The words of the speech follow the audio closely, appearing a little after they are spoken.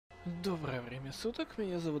Доброе время суток,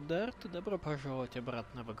 меня зовут Дарт, и добро пожаловать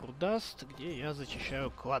обратно в игру Даст, где я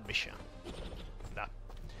зачищаю кладбище. Да,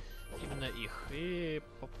 именно их. И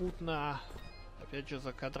попутно, опять же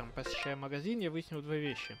за кадром посещая магазин, я выяснил две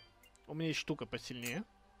вещи. У меня есть штука посильнее.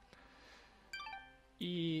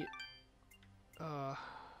 И... я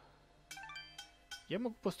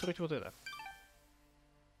могу построить вот это.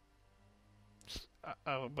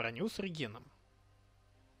 Броню с регеном.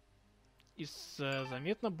 И с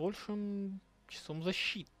заметно большим числом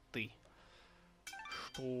защиты.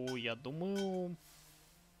 Что, я думаю,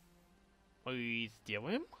 мы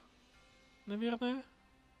сделаем, наверное.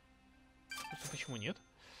 Почему нет?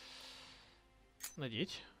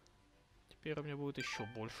 Надеть. Теперь у меня будет еще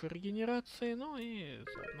больше регенерации, ну и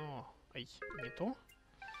заодно... Ай, не то.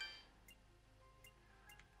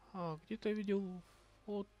 Где-то я видел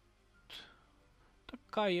вот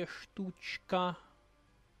такая штучка.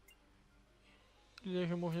 Или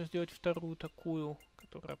же можно сделать вторую такую,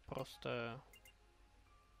 которая просто...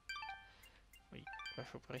 Ой,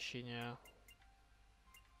 прошу прощения.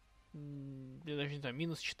 Я даже не знаю,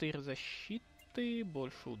 минус 4 защиты,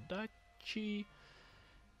 больше удачи.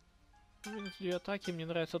 Минус 2 атаки мне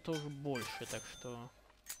нравится тоже больше, так что...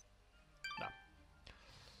 Да.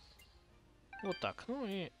 Вот так. Ну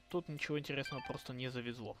и тут ничего интересного просто не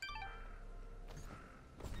завезло.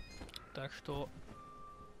 Так что...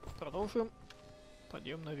 Продолжим.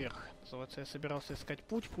 Пойдем наверх. Называется, я собирался искать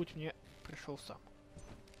путь, путь мне пришел сам.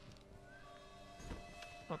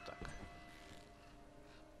 Вот так.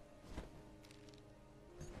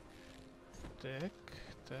 Так,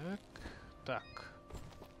 так, так.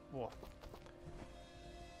 Во.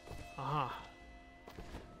 Ага.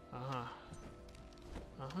 Ага.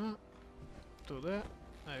 Ага. Туда,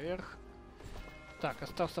 наверх. Так,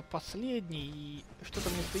 остался последний, и что-то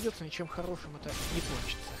мне сдается, ничем хорошим это не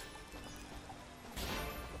кончится.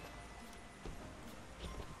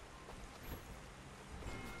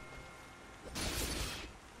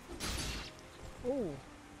 Оу.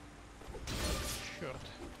 Черт.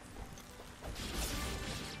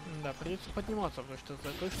 Да, придется подниматься, потому что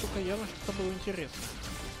за той штукой явно что-то было интересно.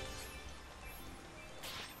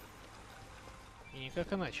 И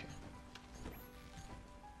никак иначе.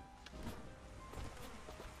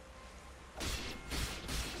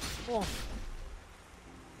 О!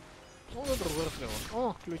 Ну, на другой разговор.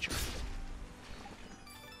 О, ключик.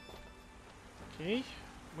 Окей.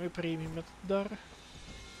 Мы примем этот дар.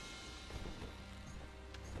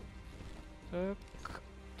 Так,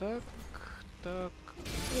 так, так.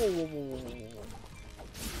 О-о-о-о-о-о.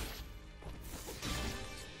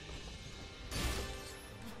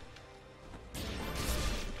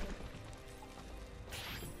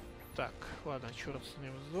 Так, ладно, черт с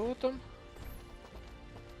ним, с золотом.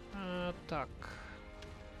 Так.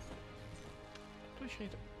 Точно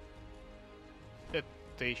это.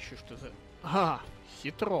 Это еще что за...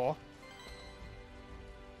 Хитро.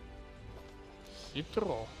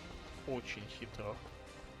 Хитро. Очень хитро.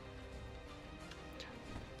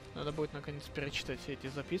 Надо будет наконец перечитать все эти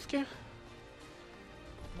записки.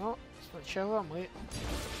 Но сначала мы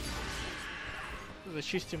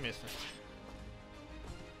зачистим местность.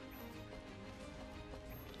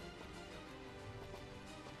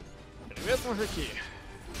 Привет, мужики!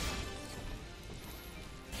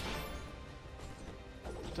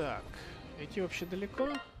 Так, эти вообще далеко?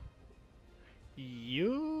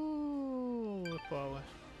 Ё-палы.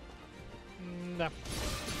 Да.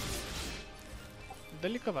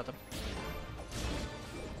 Далековато.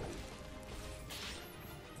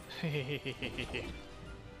 Хе-хе-хе-хе-хе.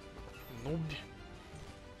 Нуб.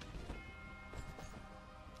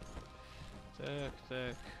 Так,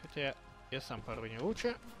 так. Хотя я сам порой не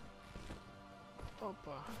лучше.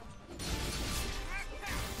 Опа.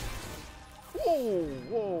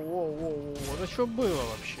 Воу-воу-воу-воу-воу. Это что было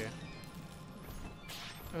вообще?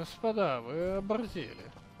 Господа, вы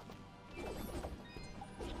оборзели.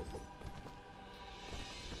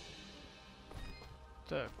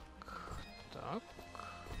 Так, так,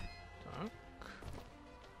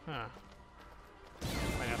 так.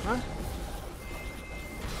 Понятно.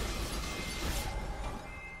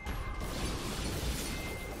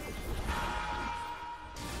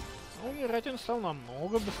 Умирать он стал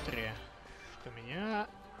намного быстрее, что меня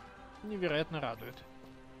невероятно радует.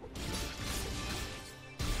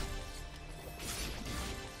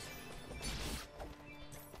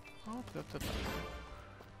 Вот это так.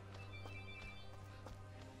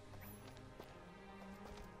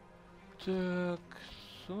 Так,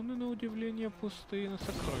 зоны на удивление пустые, на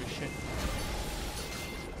сокровища.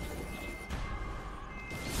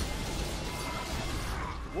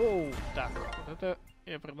 Воу, так, вот это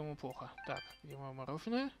я придумал плохо. Так, где мое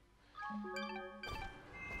мороженое?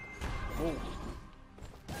 Оу.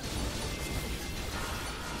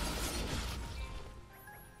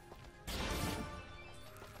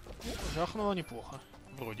 Жахнуло неплохо,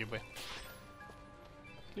 вроде бы.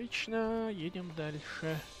 Отлично, едем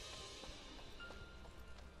дальше.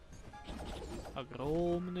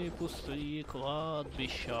 Огромные пустые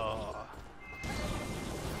кладбища.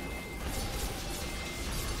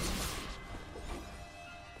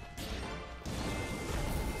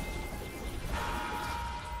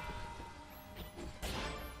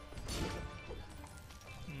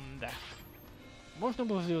 Да. Можно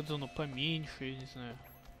было сделать зону поменьше, я не знаю.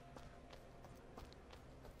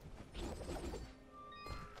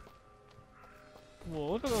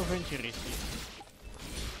 Вот это уже интереснее.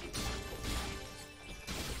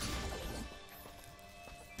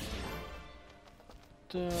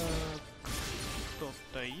 Так,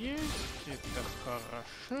 что-то есть, это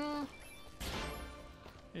хорошо.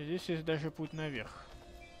 И здесь есть даже путь наверх.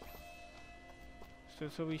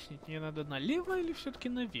 Остается выяснить, мне надо налево или все-таки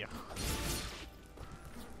наверх?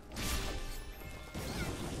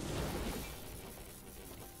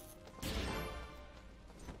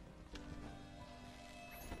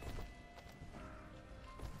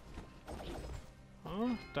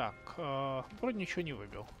 Так, вроде ничего не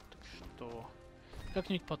выбил, так что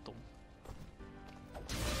как-нибудь потом.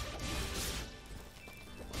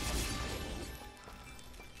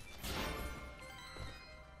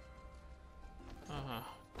 Ага,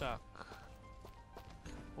 так.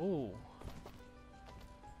 Оу.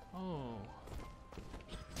 Оу.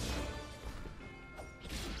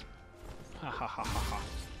 Ха-ха-ха-ха-ха.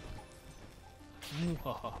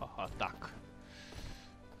 Ха-ха-ха-ха. Так.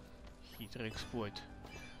 Хитрый эксплойт.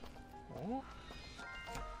 О.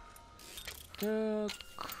 Так.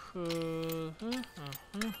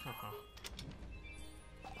 Ага.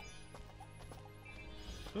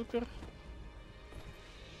 Супер.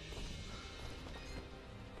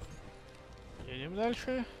 Едем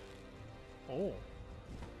дальше. О.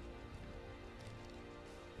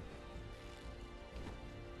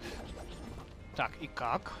 Так, и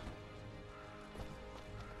как?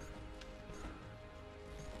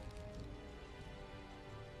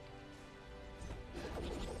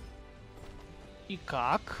 И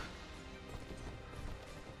как?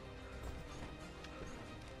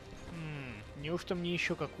 Неужто мне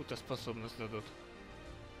еще какую-то способность дадут?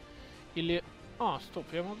 Или... А,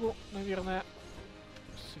 стоп, я могу, наверное,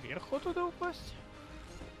 сверху туда упасть?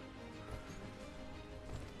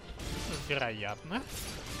 Вероятно.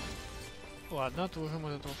 Ладно, отложим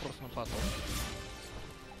этот вопрос на потом.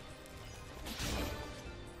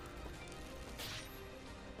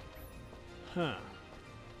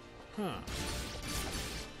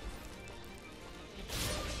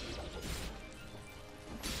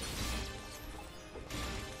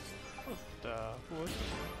 Вот так вот.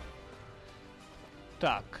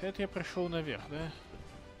 Так, это я пришел наверх,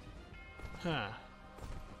 да?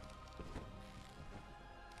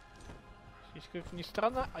 Здесь, как ни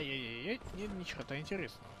странно... Ай-яй-яй, нет ни черта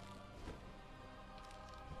интересного.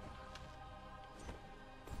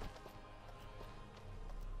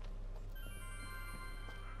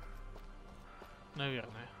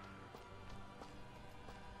 Наверное.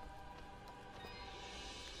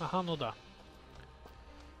 Ага, ну да.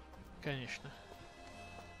 Конечно.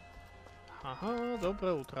 Ага,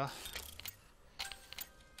 доброе утро.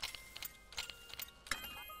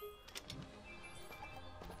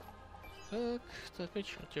 Так, и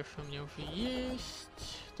чертеж у меня уже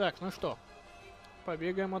есть. Так, ну что,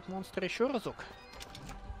 побегаем от монстра еще разок.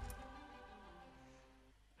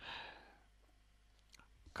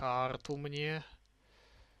 Карту мне.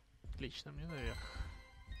 Отлично, мне наверх.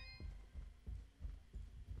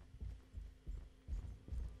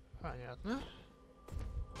 Понятно.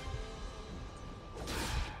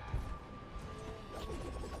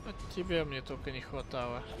 От тебя мне только не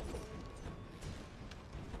хватало.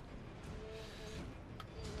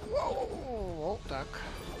 Вот так.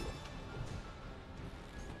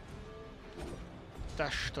 Да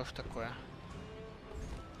что ж такое?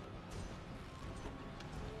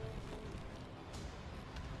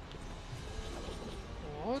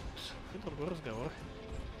 Вот, и другой разговор.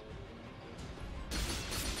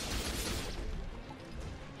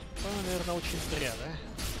 Наверное, очень зря, да?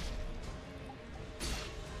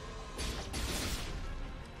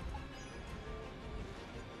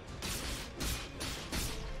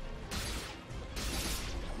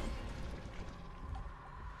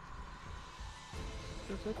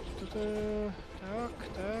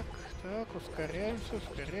 Так,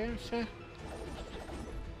 ускоряемся.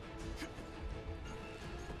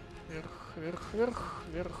 Вверх.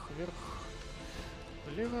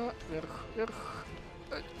 Влево, вверх, вверх.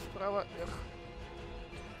 Вправо, вверх.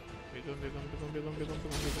 Бегом, бегом, бегом, бегом, бегом,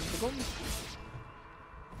 бегом, бегом, бегом.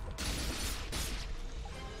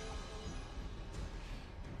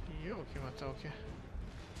 Ёлки-моталки.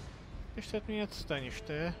 Ты что от меня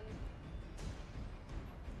отстанешь-то, а?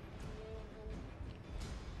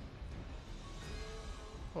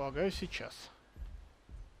 Полагаю, сейчас.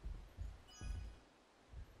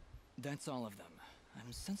 That's all of them.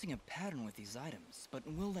 I'm sensing a pattern with these items, but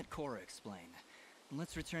we'll let Cora explain.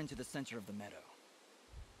 Let's return to the center of the meadow.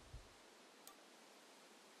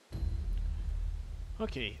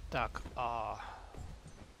 Окей, так,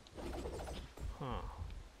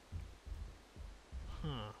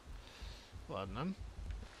 ладно.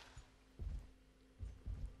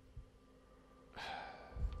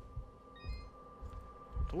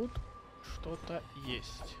 Тут что-то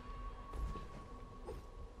есть.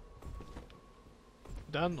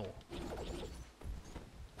 Да ну.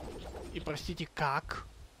 И простите, как?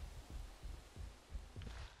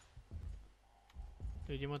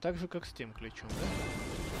 Видимо, так же, как с тем ключом, да?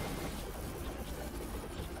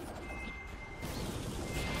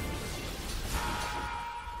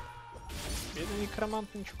 Бедный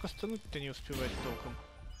некромант ничего кастануть-то не успевает толком.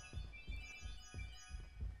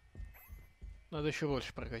 Надо еще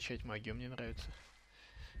больше прокачать магию, мне нравится.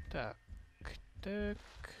 Так, так,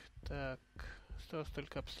 так. Осталось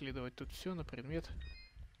только обследовать тут все на предмет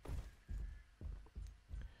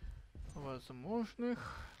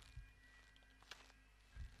возможных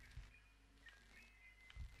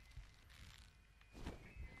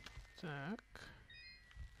так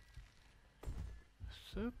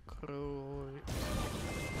сокровищ.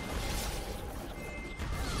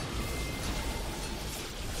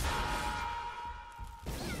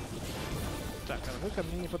 Так, а вы ко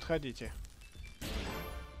мне не подходите.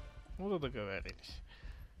 Ну, договорились.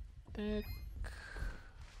 Так.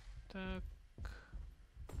 Так.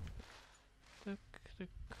 Так, так,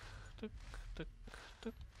 так, так,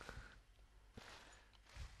 так.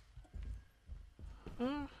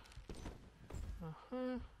 Ага.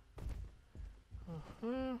 Ага.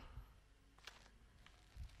 Ага.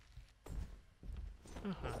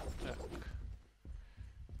 Ага, так.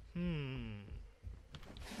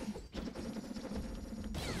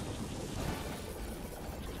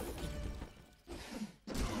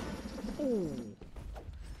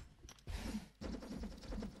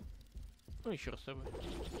 Ну, еще раз с тобой.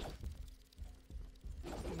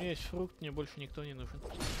 У меня есть фрукт, мне больше никто не нужен.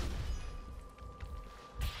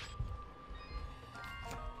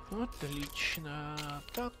 Отлично.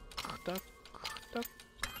 Так, так, так,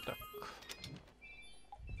 так.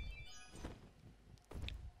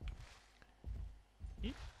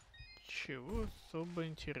 И чего особо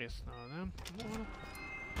интересного, да? Ну.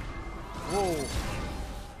 Воу.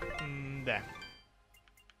 Да.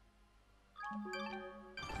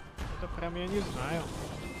 Это прям я не знаю.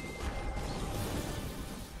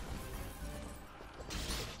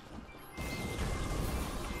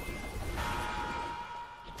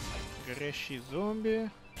 Горящий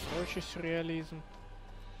зомби, прочий сюрреализм.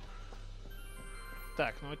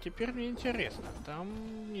 Так, ну вот теперь мне интересно. Там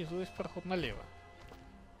внизу есть проход налево.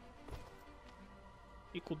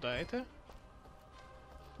 И куда это?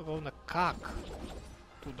 Ровно как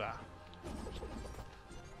туда?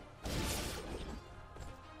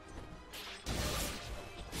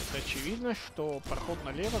 Очевидно, что проход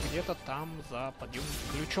налево где-то там за подъемным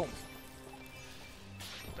ключом.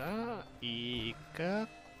 Да, и как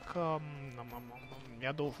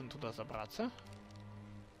я должен туда забраться?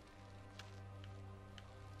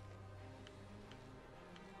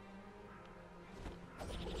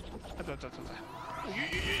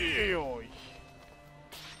 Ой-ой-ой-ой-ой.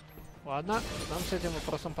 Ладно, нам с этим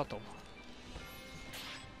вопросом потом.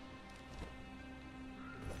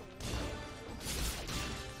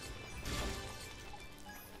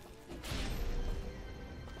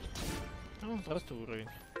 Ну, здравствуй, уровень.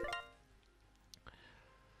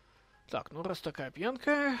 Так, ну раз такая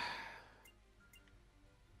пьянка,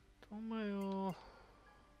 думаю,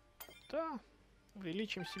 да,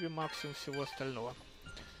 увеличим себе максимум всего остального.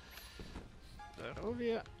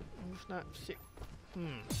 Здоровье нужно все.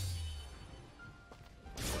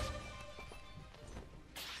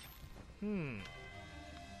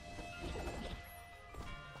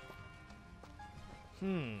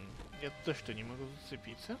 Я то что, не могу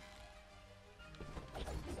зацепиться?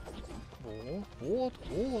 О, вот,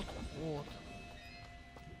 вот, вот.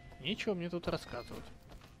 Нечего мне тут рассказывать.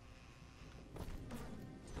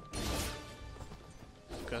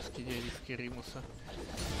 Сказки дядюшки Римуса.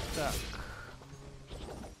 Так.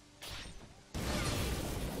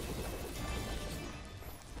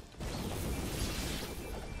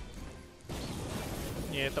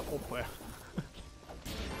 Не, это ОП.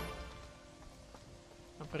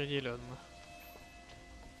 Определенно.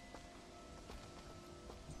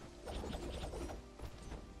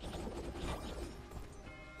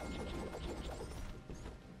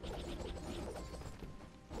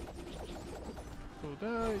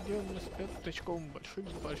 Куда идем мы с пяточком?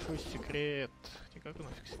 Большой секрет. Никак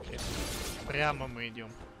нафиг секрет. Прямо мы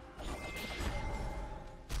идем.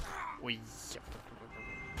 Ой,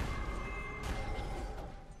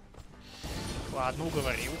 ладно,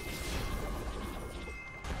 уговорил.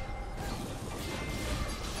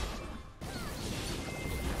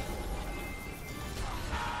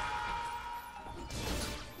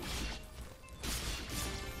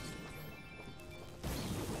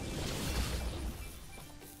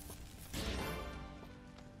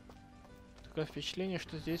 Такое впечатление,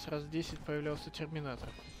 что здесь раз 10 появлялся терминатор.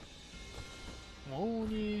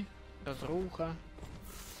 Молнии, разруха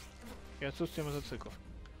и отсутствие мотоциклов.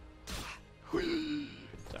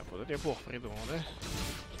 Так, вот это я плохо придумал, да?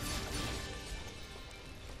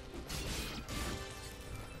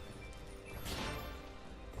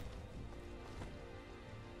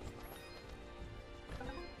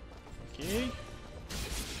 Окей.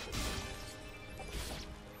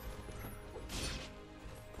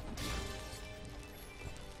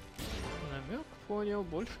 Намек понял,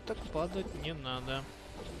 больше так падать не надо.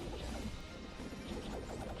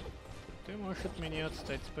 Ты можешь от меня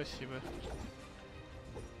отстать, спасибо.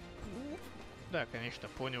 Да, конечно,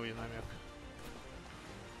 понял я намек.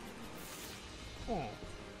 О.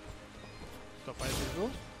 Стоп, а это иду?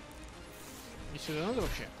 Не сюда надо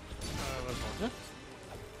вообще? Возможно.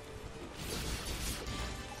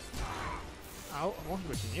 А может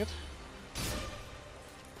быть и нет.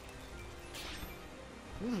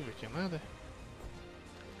 Может быть и надо.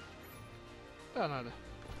 Да, надо.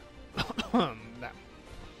 Да.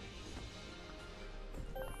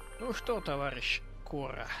 Ну что, товарищ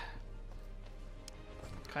Кора?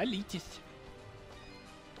 Колитесь.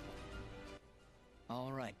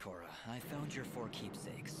 All right, Cora. I found your 4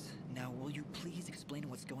 keepsakes. Now, will you please explain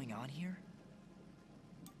what's going on here?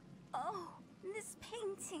 Oh, this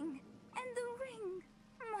painting and the ring.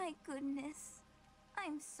 My goodness.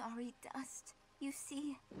 I'm sorry, Dust. You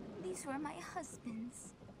see, these were my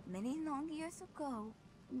husband's. Many long years ago,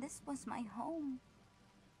 this was my home.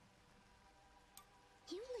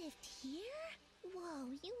 You lived here?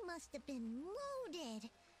 Whoa, you must have been loaded.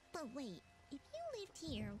 But wait, if you lived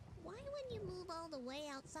here, why wouldn't you move all the way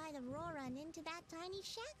outside Aurora and into that tiny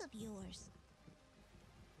shack of yours?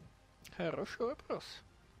 Хороший вопрос.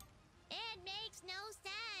 It makes no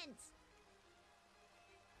sense.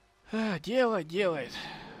 Делает.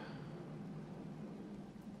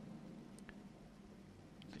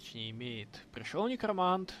 Точнее, имеет. Пришел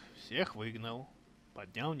некромант, всех выгнал,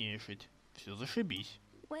 поднял нежить. Все зашибись.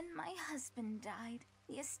 When my husband died,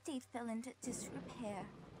 the estate fell into disrepair.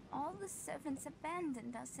 All the servants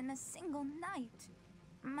abandoned us in a single night.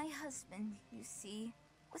 My husband, you see,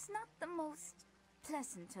 was not the most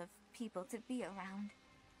pleasant of people to be around.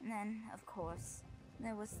 And then, of course,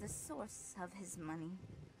 there was the source of his money.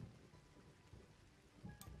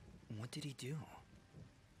 What did he do?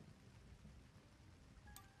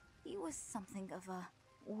 He was something of a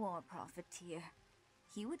war profiteer.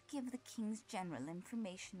 He would give the king's general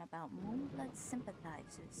information about Moonblood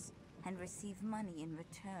sympathizers and receive money in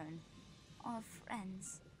return. Our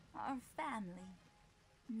friends, our family.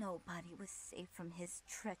 Nobody was safe from his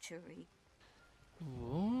treachery.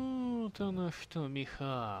 Вот оно что,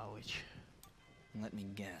 Михалыч. Let me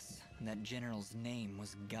guess. That general's name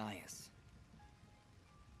was Gaius.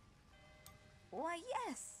 Why,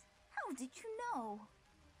 yes. How did you know?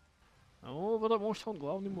 Ну, потому что он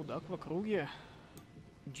главный мудак в округе.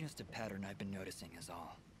 Just a pattern I've been noticing is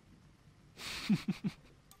all.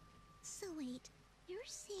 So wait, you're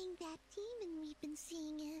saying that demon we've been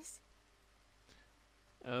seeing is...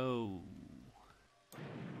 Oh.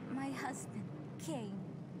 My husband, Cain.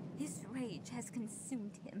 His rage has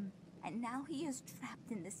consumed him, and now he is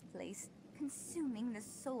trapped in this place, consuming the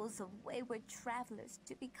souls of wayward travelers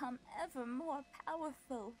to become ever more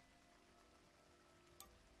powerful.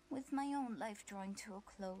 With my own life drawing to a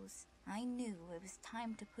close, I knew it was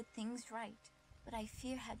time to put things right. But I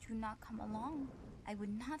fear had you not come along, I would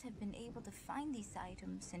not have been able to find these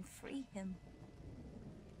items and free him.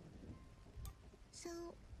 So,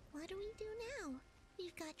 what do we do now?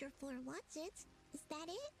 We've got your 4 what's-its. Is that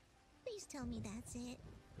it? Please tell me that's it.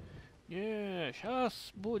 Не,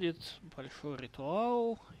 сейчас будет большой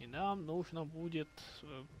ритуал, и нам нужно будет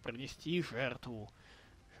принести жертву.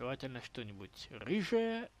 Желательно что-нибудь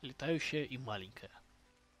рыжее, летающее и маленькое.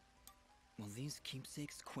 Will these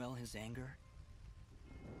keepsakes quell his anger?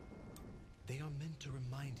 They are meant to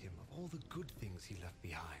remind him of all the good things he left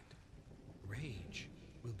behind. Rage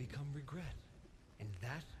will become regret, and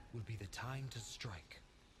that will be the time to strike.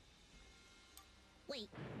 Wait,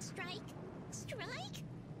 strike? Strike?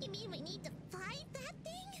 You mean we need to fight that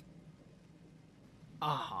thing?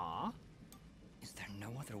 Ага. Is there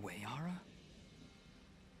no other way, Ara?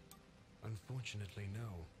 Unfortunately,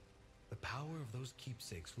 no. The power of those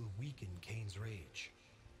keepsakes will weaken Kane's rage.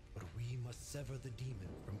 But we must sever the demon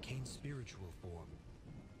from Kane's spiritual form.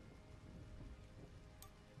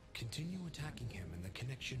 Continue attacking him and the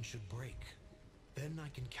connection should break. Then I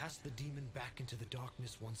can cast the demon back into the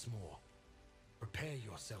darkness once more. Prepare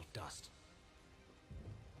yourself, Dust.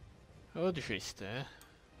 Вот жесть-то, а.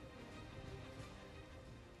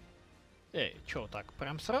 Эй, чё так,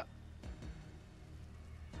 прям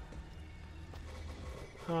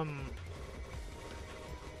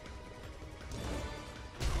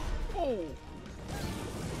Оу!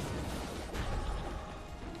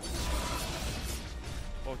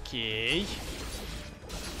 Окей.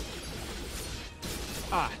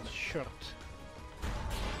 А, черт.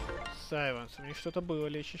 Сайленс. У меня что-то было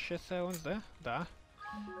лечащее Сайленс, да? Да.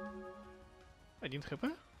 1 хп?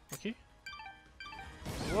 Окей.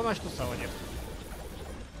 Главное, что сала нет.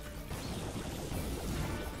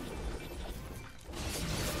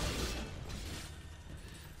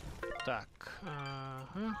 Так.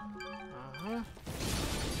 Ага. Ага.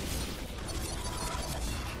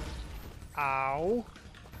 Ау.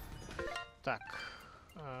 Так.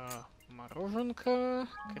 Мороженка.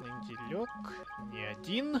 Кренделек. Не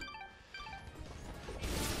один.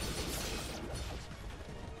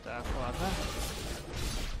 Так, ладно.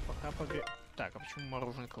 Пока побе... Так, а почему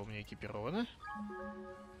мороженка у меня экипирована?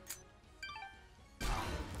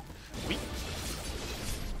 Уй.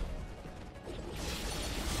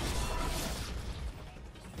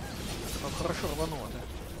 Как хорошо рвануло-то.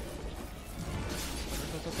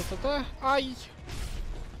 Та-та-та-та-та. Ай!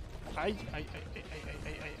 Ай, ай, ай, ай, ай,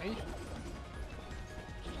 ай, ай, ай.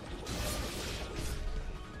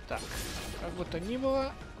 Так, как бы то ни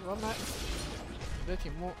было, главное дать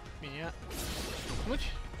ему меня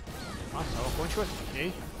стукнуть. А, сало кончилось,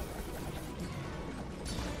 окей.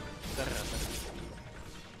 Зараза.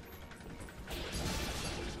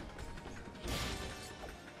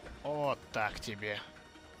 Вот так тебе.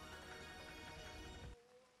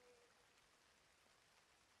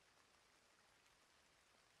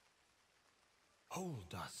 Hold,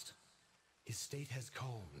 Dust. His state has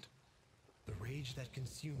calmed. The rage that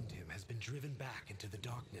consumed him has been driven back into the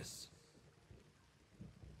darkness.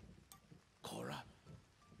 Cora?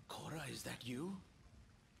 Cora, is that you?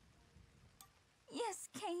 Yes,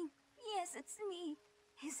 Kane. Yes, it's me.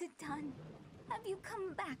 Is it done? Have you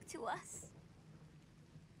come back to us?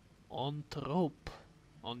 Он труп.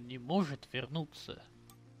 Он не может вернуться.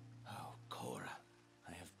 Oh, Cora,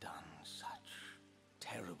 I have done such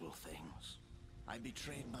terrible things. I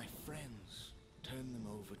betrayed my friends, turned them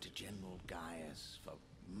over to General Gaius for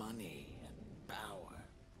money and power.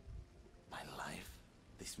 My life,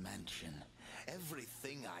 this mansion,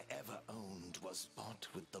 everything I ever owned was bought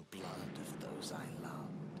with the blood of those I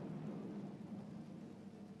loved.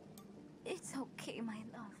 It's okay, my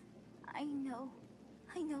love. I know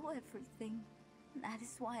everything. That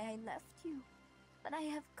is why I left you. But I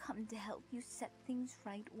have come to help you set things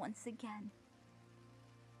right once again.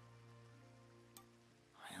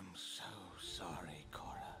 I am so sorry,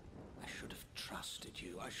 Cora. I should have trusted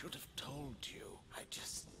you. I should have told you. I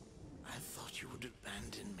thought you would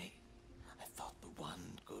abandon me. I thought the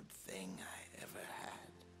one good thing I ever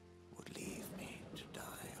had would leave me to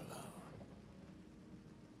die alone.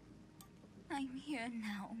 I'm here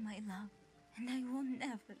now, my love, and I will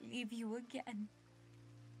never leave you again.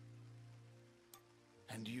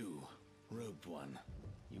 And you, Robed One,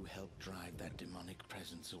 you helped drive that demonic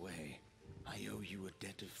presence away. I owe you a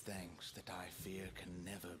debt of thanks that I fear can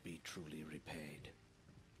never be truly repaid.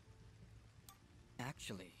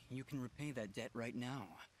 Actually, you can repay that debt right now.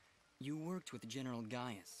 You worked with General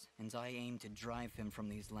Gaius, and I aim to drive him from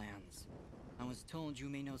these lands. I was told you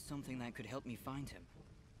may know something that could help me find him.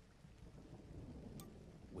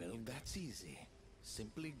 Well, that's easy.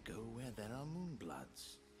 Simply go where there are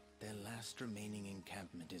Moonbloods. Their last remaining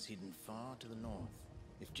encampment is hidden far to the north.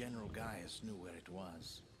 If General Gaius knew where it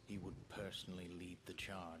was, he would personally lead the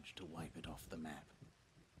charge to wipe it off the map.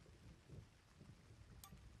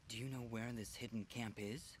 Do you know where this hidden camp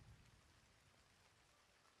is?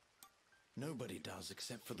 Nobody does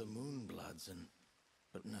except for the Moonbloods and...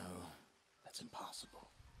 But no, that's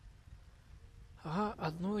impossible. Ага,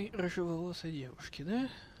 одной рыжеволосой девушки, да?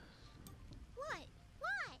 What?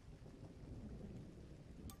 What?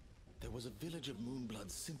 There there was a village of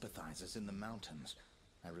Moonblood sympathizers in the mountains.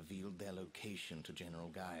 I revealed their location to General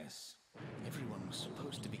Gaius. Everyone was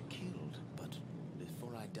supposed to be killed, but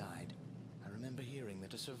before I died, I remember hearing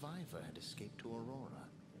that a survivor had escaped to Aurora.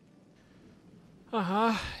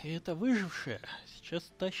 Ага, и эта выжившая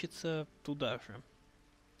сейчас тащится туда же.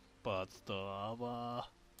 Подстава.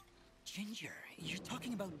 Ginger, you're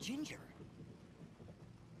talking about Ginger.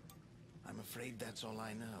 I'm afraid that's all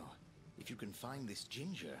I know. If you can find this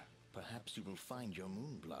Ginger, perhaps you will find your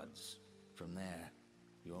Moonbloods. From there,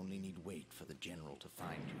 you only need wait for the General to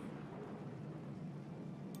find you.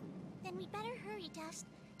 Then we better hurry, Dust.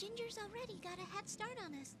 Ginger's already got a head start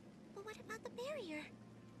on us. But what about the barrier?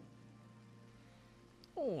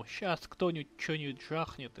 О, сейчас кто-нибудь что-нибудь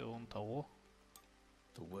жахнет, и он того.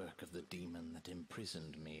 The work of the demon that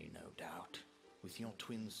imprisoned me, no doubt. With your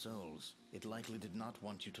twin souls, it likely did not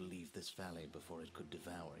want you to leave this valley before it could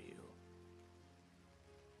devour you.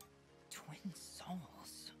 Twin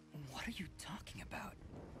souls? What are you talking about?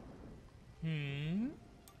 Hmm?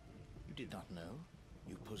 You did not know?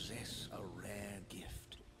 You possess a rare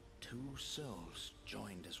gift. Two souls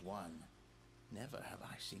joined as one. Never have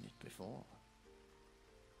I seen it before.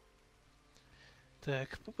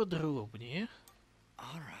 Так, поподробнее.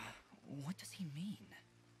 Ara, what does he mean?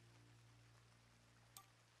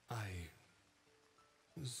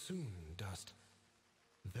 Soon, Dust.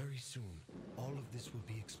 Very soon, all of this will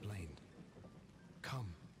be explained.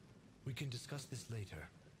 Come, we can discuss this later.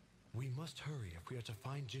 We must hurry if we are to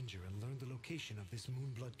find Ginger and learn the location of this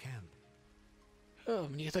Moonblood camp.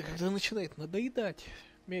 Мне это когда начинает надоедать.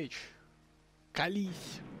 Меч,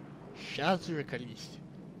 колись. Сейчас же колись.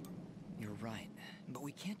 You're right, but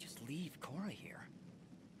we can't just leave Cora here.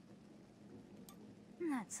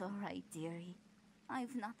 That's all right, dearie.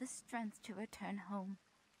 I've not the strength to return home.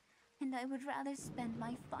 And I would rather spend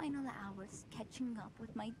my final hours catching up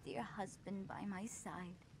with my dear husband by my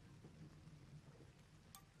side.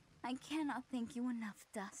 I cannot thank you enough,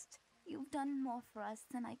 Dust. You've done more for us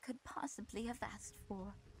than I could possibly have asked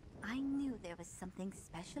for. I knew there was something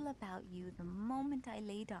special about you the moment I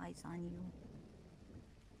laid eyes on you.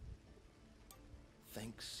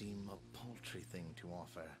 Thanks seem a paltry thing to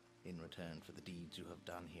offer in return for the deeds you have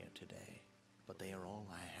done here today, but they are all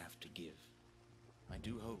I have to give. I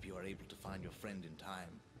do hope you are able to find your friend in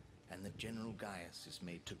time, and that General Gaius is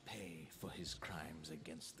made to pay for his crimes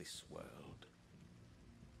against this world.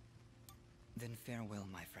 Then farewell,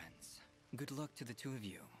 my friends. Good luck to the two of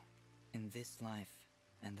you, in this life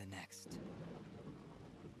and the next.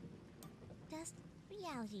 Dust,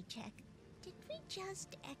 reality check. Did we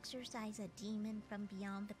just exorcise a demon from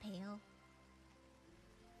beyond the pale?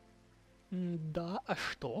 Да, а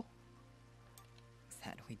что?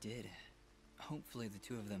 That we did. Hopefully the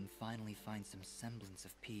two of them finally find some semblance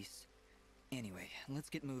of peace. Anyway, let's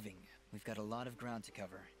get moving. We've got a lot of ground to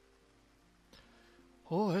cover.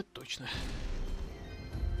 О, это точно.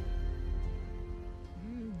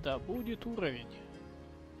 Да, будет уровень.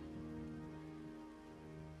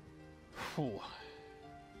 Фу.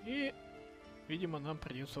 И, видимо, нам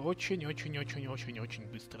придется очень-очень-очень-очень-очень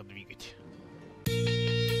быстро двигать.